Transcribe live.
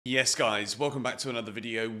Yes guys, welcome back to another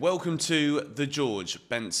video. Welcome to the George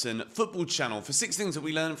Benson football channel for 6 things that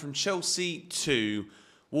we learned from Chelsea 2,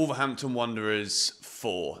 Wolverhampton Wanderers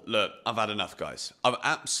 4. Look, I've had enough guys. I've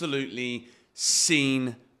absolutely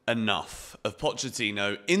seen enough of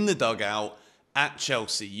Pochettino in the dugout at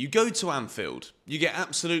Chelsea. You go to Anfield, you get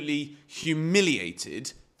absolutely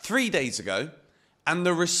humiliated 3 days ago, and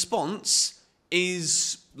the response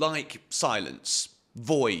is like silence,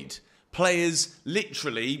 void. Players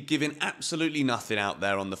literally giving absolutely nothing out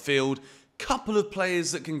there on the field. Couple of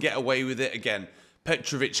players that can get away with it. Again,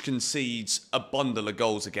 Petrovic concedes a bundle of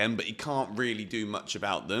goals again, but he can't really do much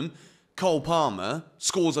about them. Cole Palmer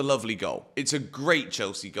scores a lovely goal. It's a great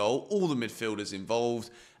Chelsea goal. All the midfielders involved.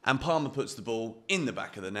 And Palmer puts the ball in the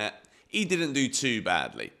back of the net. He didn't do too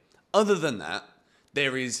badly. Other than that,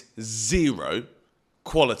 there is zero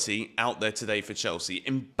quality out there today for Chelsea.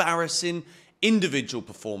 Embarrassing individual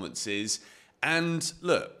performances, and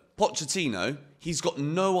look, Pochettino, he's got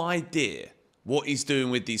no idea what he's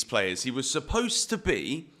doing with these players. He was supposed to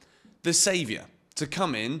be the saviour, to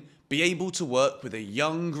come in, be able to work with a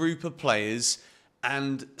young group of players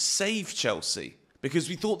and save Chelsea, because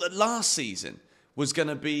we thought that last season was going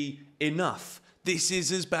to be enough. This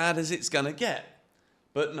is as bad as it's going to get.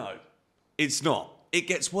 But no, it's not. It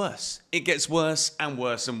gets worse. It gets worse and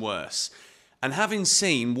worse and worse. And having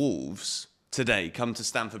seen Wolves today come to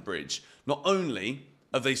Stamford Bridge, not only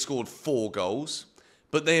have they scored 4 goals,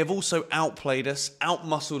 but they have also outplayed us,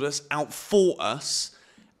 outmuscled us, outfought us,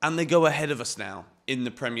 and they go ahead of us now in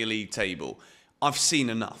the Premier League table. I've seen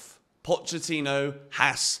enough. Pochettino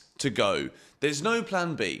has to go. There's no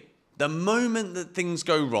plan B. The moment that things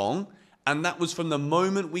go wrong, and that was from the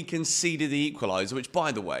moment we conceded the equaliser, which,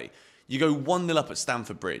 by the way, you go 1-0 up at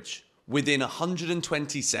Stamford Bridge. Within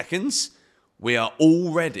 120 seconds, we are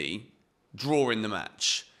already drawing the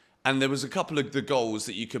match. And there was a couple of the goals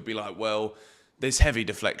that you could be like, well, there's heavy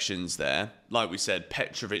deflections there. Like we said,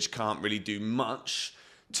 Petrovic can't really do much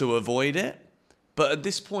to avoid it. But at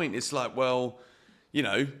this point, it's like, well, you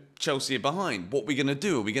know, Chelsea are behind. What are we going to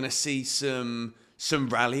do? Are we going to see some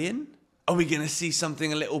rallying? Are we going to see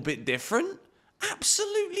something a little bit different?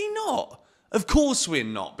 Absolutely not. Of course we're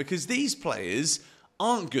not, because these players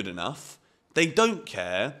aren't good enough. They don't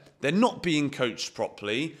care. They're not being coached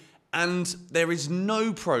properly. And there is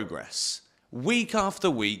no progress. Week after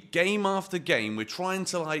week, game after game, we're trying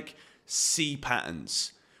to see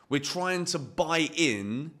patterns. We're trying to buy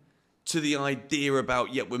in to the idea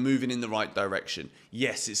about, yeah, we're moving in the right direction.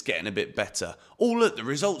 Yes, it's getting a bit better. Oh, look, the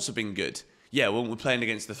results have been good. Yeah, well, we're playing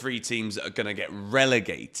against the 3 teams that are going to get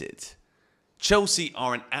relegated. Chelsea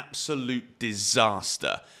are an absolute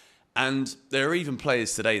disaster. And there are even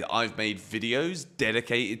players today that I've made videos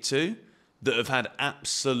dedicated to that have had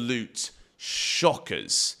absolute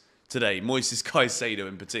shockers today. Moises Caicedo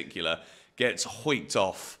in particular gets hoiked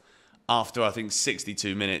off after, I think,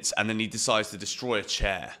 62 minutes, and then he decides to destroy a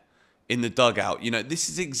chair in the dugout. You know, this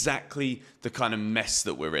is exactly the kind of mess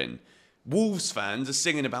that we're in. Wolves fans are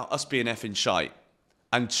singing about us being effing shite,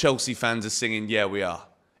 and Chelsea fans are singing, yeah, we are.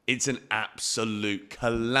 It's an absolute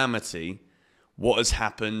calamity what has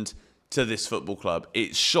happened to this football club.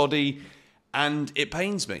 It's shoddy, and it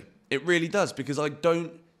pains me. It really does, because I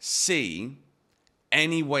don't see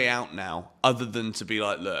any way out now other than to be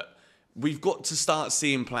like, look, we've got to start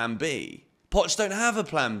seeing plan B. Poch don't have a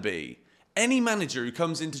plan B. Any manager who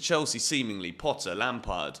comes into Chelsea seemingly, Potter,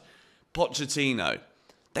 Lampard, Pochettino,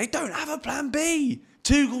 they don't have a plan B.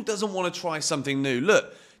 Tuchel doesn't want to try something new.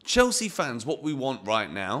 Look, Chelsea fans, what we want right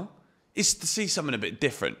now is to see something a bit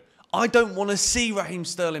different. I don't want to see Raheem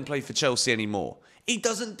Sterling play for Chelsea anymore. He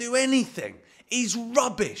doesn't do anything. He's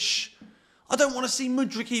rubbish. I don't want to see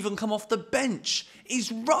Mudryk even come off the bench. He's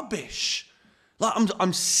rubbish.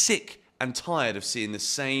 I'm sick and tired of seeing the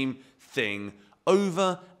same thing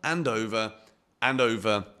over and over and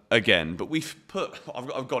over again. But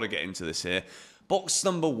I've got to get into this here. Box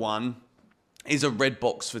number 1 is a red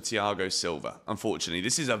box for Thiago Silva. Unfortunately,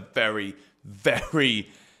 this is a very, very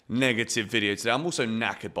negative video today. I'm also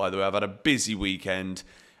knackered, by the way. I've had a busy weekend,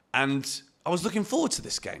 and I was looking forward to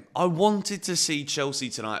this game. I wanted to see Chelsea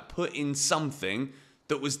tonight put in something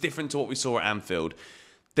that was different to what we saw at Anfield.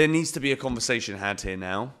 There needs to be a conversation had here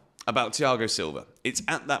now about Thiago Silva. It's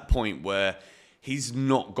at that point where he's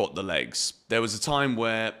not got the legs. There was a time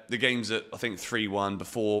where the game's at, I think, 3-1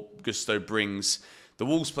 before Gusto brings the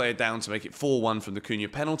Wolves player down to make it 4-1 from the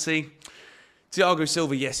Cunha penalty. Thiago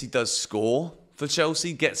Silva, yes, he does score for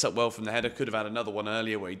Chelsea, gets up well from the header, could have had another one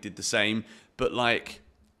earlier where he did the same, but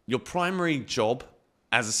your primary job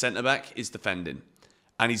as a centre-back is defending,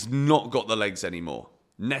 and he's not got the legs anymore.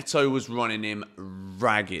 Neto was running him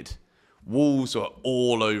ragged. Wolves are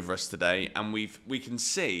all over us today, and we can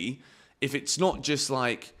see if it's not just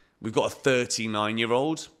like we've got a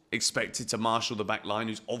 39-year-old expected to marshal the back line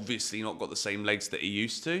who's obviously not got the same legs that he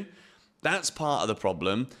used to. That's part of the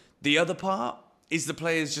problem. The other part is the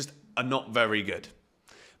players just are not very good.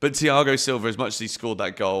 But Thiago Silva, as much as he scored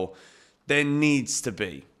that goal, there needs to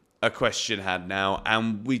be a question had now,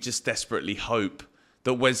 and we just desperately hope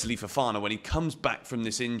that Wesley Fofana, when he comes back from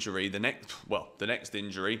this injury, the next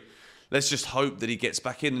injury, let's just hope that he gets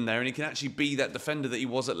back in there and he can actually be that defender that he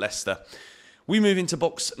was at Leicester. We move into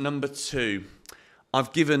box number 2.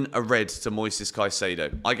 I've given a red to Moises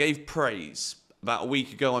Caicedo. I gave praise. About a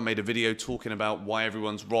week ago, I made a video talking about why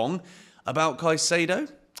everyone's wrong about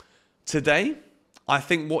Caicedo. Today, I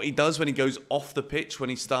think what he does when he goes off the pitch, when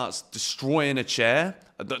he starts destroying a chair,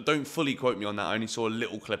 don't fully quote me on that, I only saw a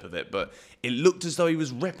little clip of it, but it looked as though he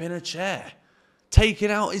was ripping a chair, taking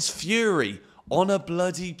out his fury on a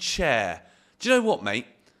bloody chair. Do you know what, mate?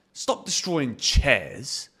 Stop destroying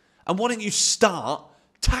chairs, and why don't you start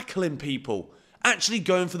tackling people? Actually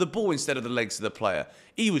going for the ball instead of the legs of the player.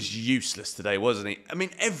 He was useless today, wasn't he? I mean,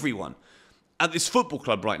 everyone at this football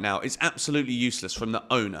club right now is absolutely useless, from the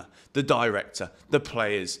owner, the director, the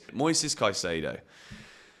players. Moises Caicedo.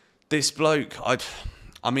 This bloke, I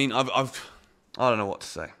don't know what to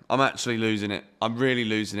say. I'm actually losing it. I'm really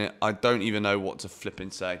losing it. I don't even know what to flipping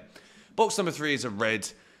say. Box number 3 is a red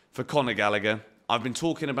for Conor Gallagher. I've been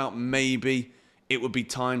talking about maybe it would be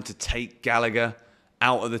time to take Gallagher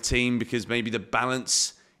out of the team because maybe the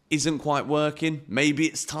balance isn't quite working. Maybe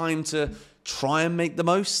it's time to try and make the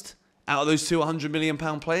most out of those £200 million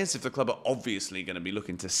players if the club are obviously going to be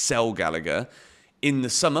looking to sell Gallagher in the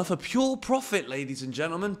summer for pure profit, ladies and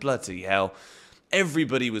gentlemen. Bloody hell.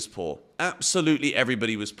 Everybody was poor. Absolutely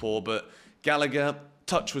everybody was poor, but Gallagher,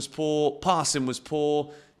 touch was poor, passing was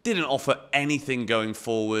poor, didn't offer anything going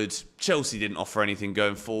forward. Chelsea didn't offer anything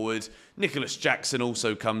going forward. Nicholas Jackson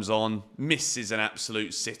also comes on, misses an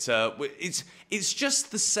absolute sitter. It's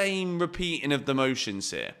just the same repeating of the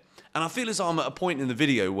motions here. And I feel as though I'm at a point in the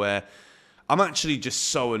video where I'm actually just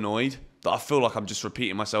so annoyed that I feel like I'm just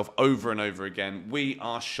repeating myself over and over again. We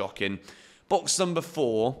are shocking. Box number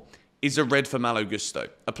 4 is a red for Malo Gusto,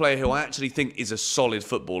 a player who I actually think is a solid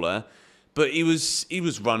footballer, but he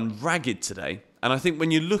was run ragged today. And I think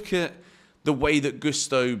when you look at the way that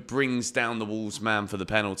Gusto brings down the Wolves man for the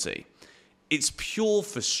penalty, it's pure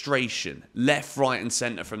frustration, left, right and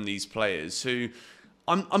centre from these players who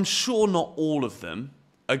I'm sure not all of them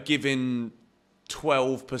are giving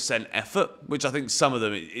 12% effort, which I think some of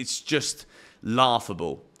them, it's just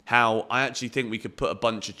laughable how I actually think we could put a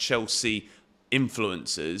bunch of Chelsea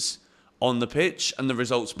influencers on the pitch and the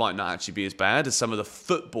results might not actually be as bad as some of the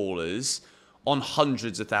footballers on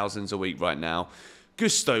hundreds of thousands a week right now.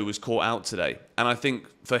 Gusto was caught out today, and I think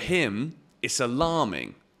for him, it's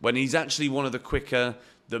alarming when he's actually one of the quicker,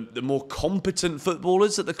 the more competent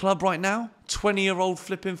footballers at the club right now. 20-year-old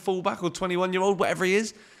flipping fullback or 21-year-old, whatever he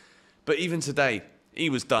is. But even today, he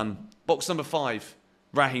was done. Box number 5,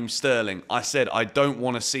 Raheem Sterling. I said I don't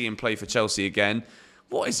want to see him play for Chelsea again.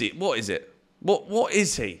 What is it? What is it? What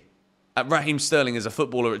is he? Raheem Sterling is a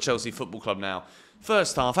footballer at Chelsea Football Club now.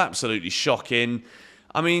 First half, absolutely shocking.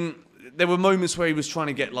 I mean, there were moments where he was trying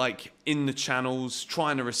to get like in the channels,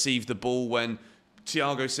 trying to receive the ball when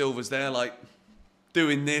Thiago Silva's there, like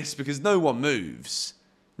doing this because no one moves.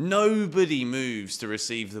 Nobody moves to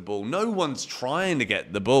receive the ball. No one's trying to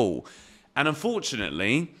get the ball. And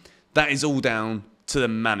unfortunately, that is all down to the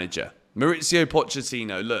manager, Mauricio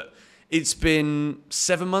Pochettino. Look, it's been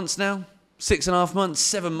 7 months now, 6.5 months,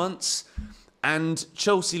 7 months. And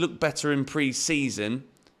Chelsea look better in pre-season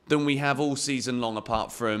than we have all season long,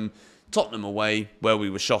 apart from Tottenham away, where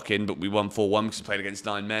we were shocking, but we won 4-1 because we played against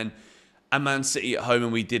 9 men. And Man City at home,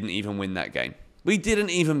 and we didn't even win that game. We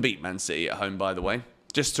didn't even beat Man City at home, by the way.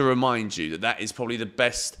 Just to remind you that that is probably the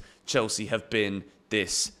best Chelsea have been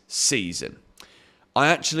this season. I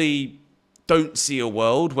actually don't see a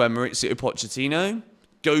world where Mauricio Pochettino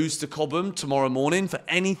goes to Cobham tomorrow morning for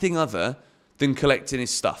anything other than collecting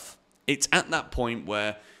his stuff. It's at that point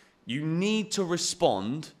where you need to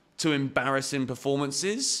respond to embarrassing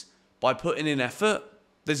performances by putting in effort.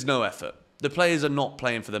 There's no effort. The players are not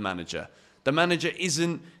playing for the manager. The manager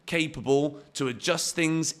isn't capable to adjust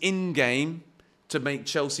things in-game to make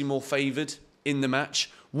Chelsea more favoured in the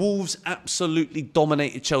match. Wolves absolutely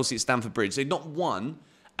dominated Chelsea at Stamford Bridge. They'd not won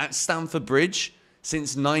at Stamford Bridge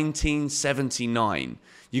since 1979.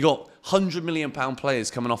 You got £100 million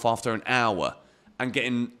players coming off after an hour and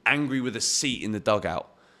getting angry with a seat in the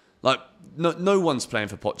dugout. Like, no one's playing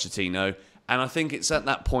for Pochettino. And I think it's at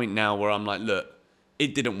that point now where I'm like, look,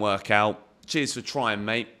 it didn't work out. cheers for trying,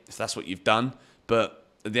 mate, if that's what you've done. But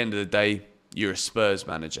at the end of the day, you're a Spurs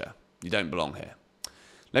manager. You don't belong here.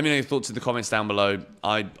 Let me know your thoughts in the comments down below.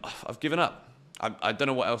 I've given up. I don't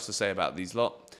know what else to say about these lot.